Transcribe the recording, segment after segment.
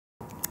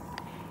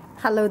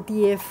Hello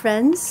dear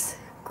friends,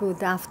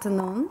 good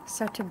afternoon.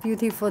 Such a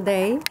beautiful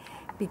day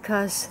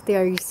because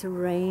there is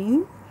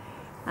rain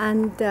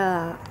and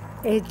I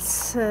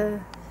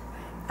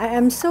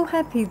am so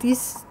happy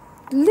this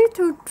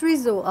little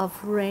drizzle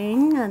of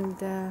rain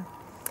and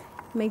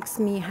makes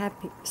me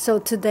happy. So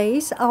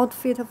today's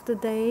outfit of the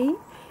day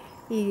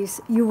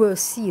is, you will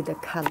see the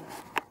color.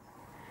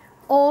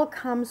 All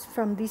comes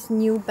from this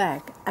new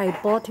bag. I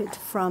bought it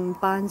from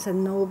Barnes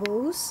and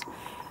Nobles,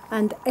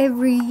 and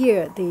every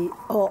year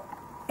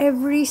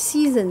every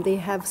season they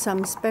have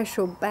some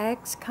special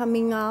bags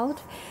coming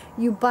out.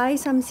 You buy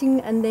something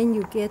and then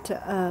you get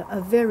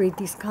a very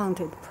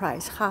discounted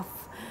price,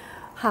 half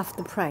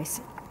the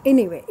price.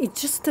 Anyway,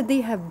 it's just that they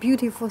have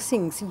beautiful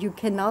things. You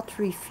cannot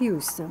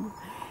refuse them.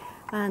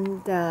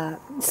 And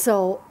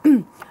so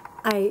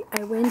I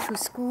went to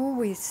school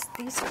with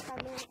this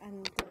color,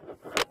 and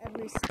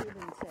every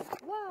student said,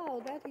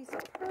 "Wow, that is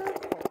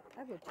purple."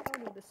 I will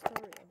tell you the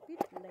story a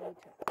bit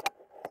later.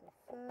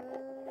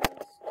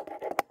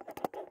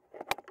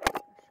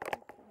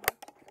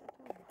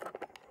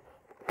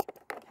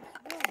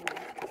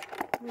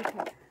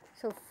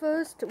 So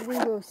first we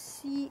will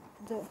see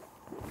the,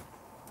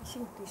 I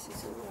think this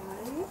is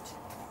right.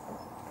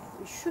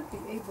 We should be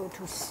able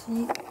to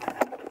see.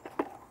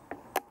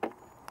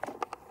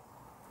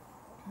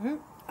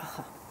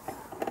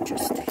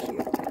 Just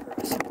here,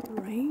 there's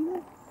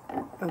rain.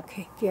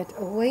 Okay, get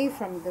away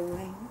from the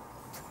rain.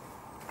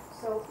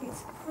 So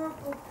it's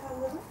purple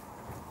color.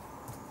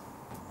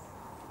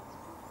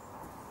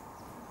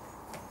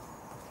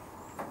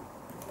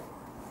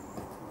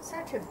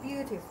 Such a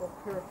beautiful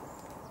purple.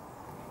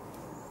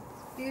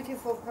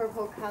 Beautiful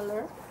purple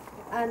color.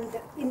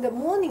 And in the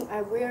morning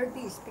I wear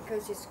this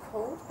because it's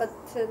cold, but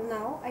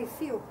now I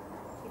feel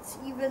it's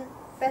even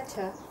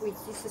better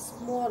with this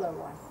smaller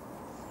one.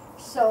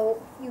 So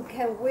you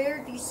can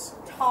wear this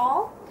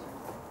top.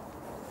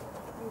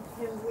 You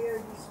can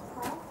wear this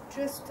top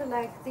just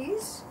like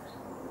this,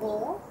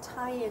 or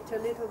tie it a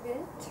little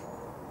bit.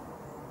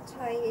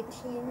 Tie it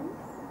in.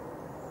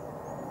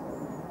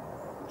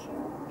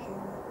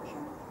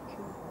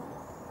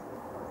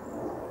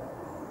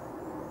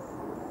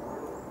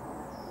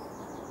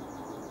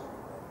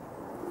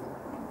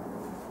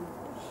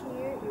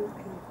 Here you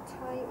can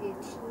tie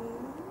it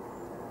in.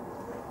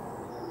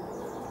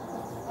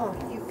 Oh,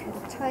 you can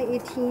tie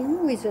it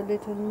in with a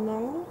little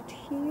knot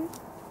here.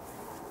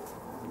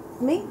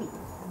 Maybe.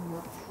 I'm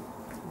not sure.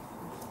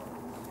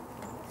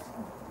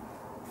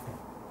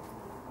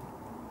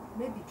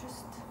 Maybe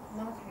just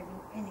not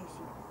having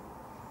anything.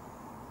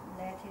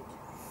 Let it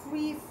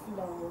free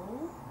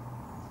flow.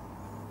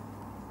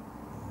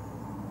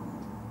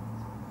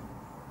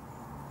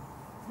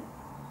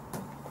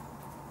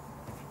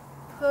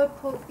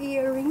 Purple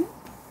earring.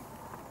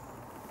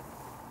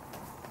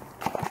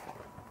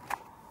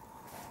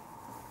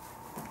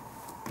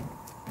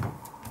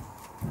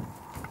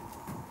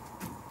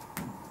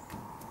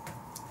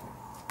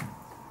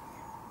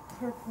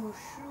 Purple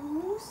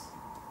shoes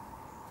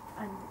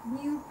and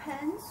new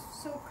pants,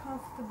 so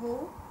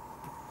comfortable.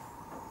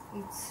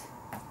 It's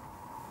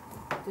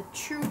the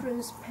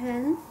children's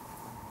pen.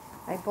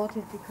 I bought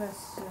it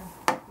because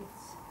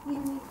it's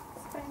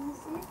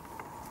inexpensive.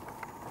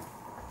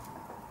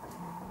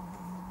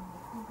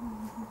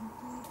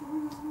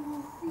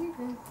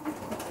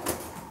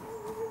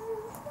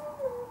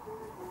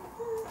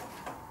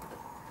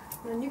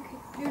那你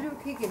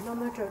可以给妈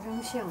妈照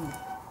张相吗？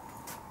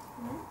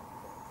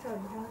照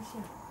一张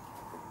相。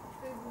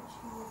对不起，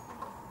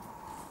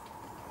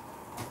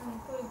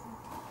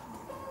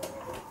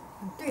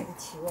对得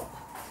起我。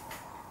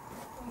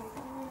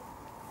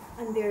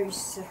And there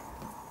is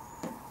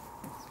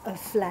a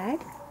flag.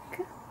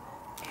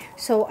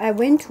 So I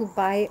went to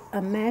buy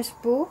a math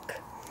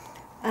book,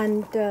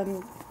 and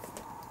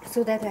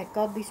so that I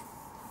got this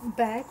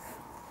bag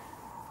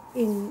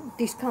in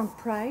discount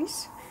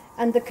price.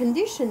 And the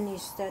condition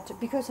is that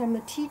because I'm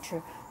a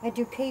teacher,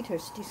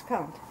 educators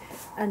discount.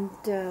 And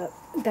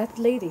that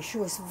lady, she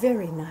was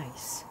very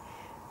nice.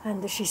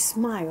 And she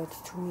smiled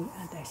to me,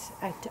 and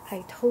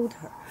I told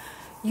her,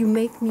 "You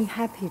make me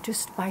happy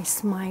just by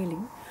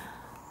smiling.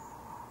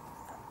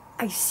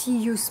 I see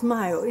you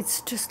smile.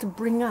 It's just to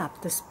bring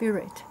up the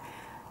spirit."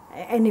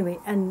 Anyway,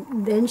 and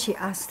then she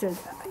asked,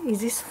 "Is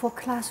this for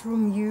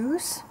classroom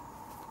use?"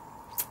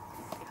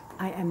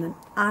 I am an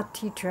art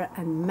teacher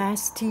and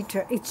math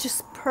teacher. It's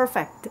just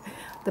perfect.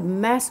 The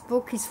math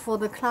book is for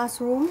the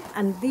classroom,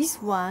 and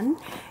this one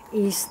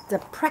is the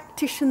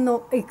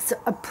practitioner. It's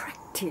a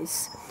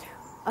practice.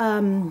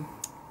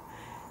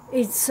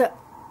 It's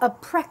a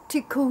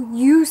practical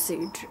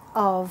usage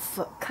of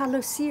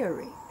color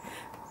theory.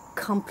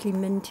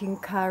 Complementing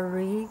color,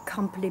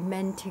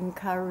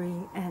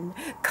 and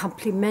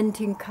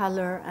complementing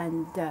color,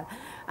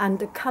 and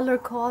the color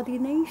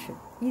coordination,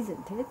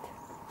 isn't it?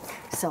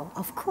 So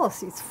of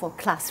course it's for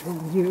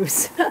classroom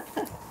use.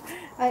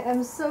 I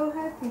am so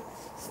happy.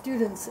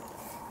 Students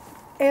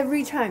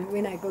every time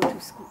when I go to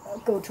school,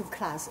 go to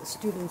class,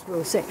 students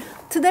will say,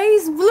 "Today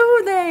is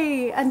blue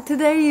day, and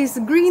today is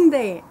green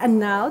day, and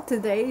now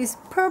today is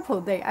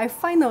purple day." I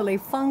finally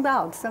found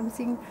out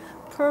something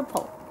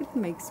purple. It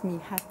makes me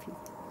happy.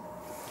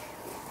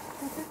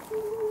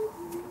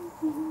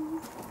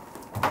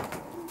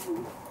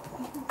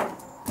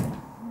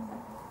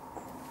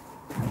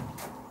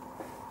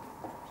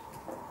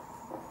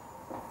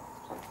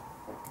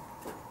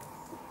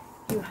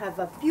 You have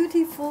a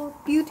beautiful,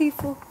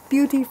 beautiful,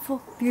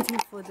 beautiful,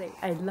 beautiful day.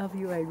 I love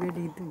you. I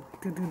really do.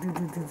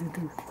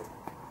 Do.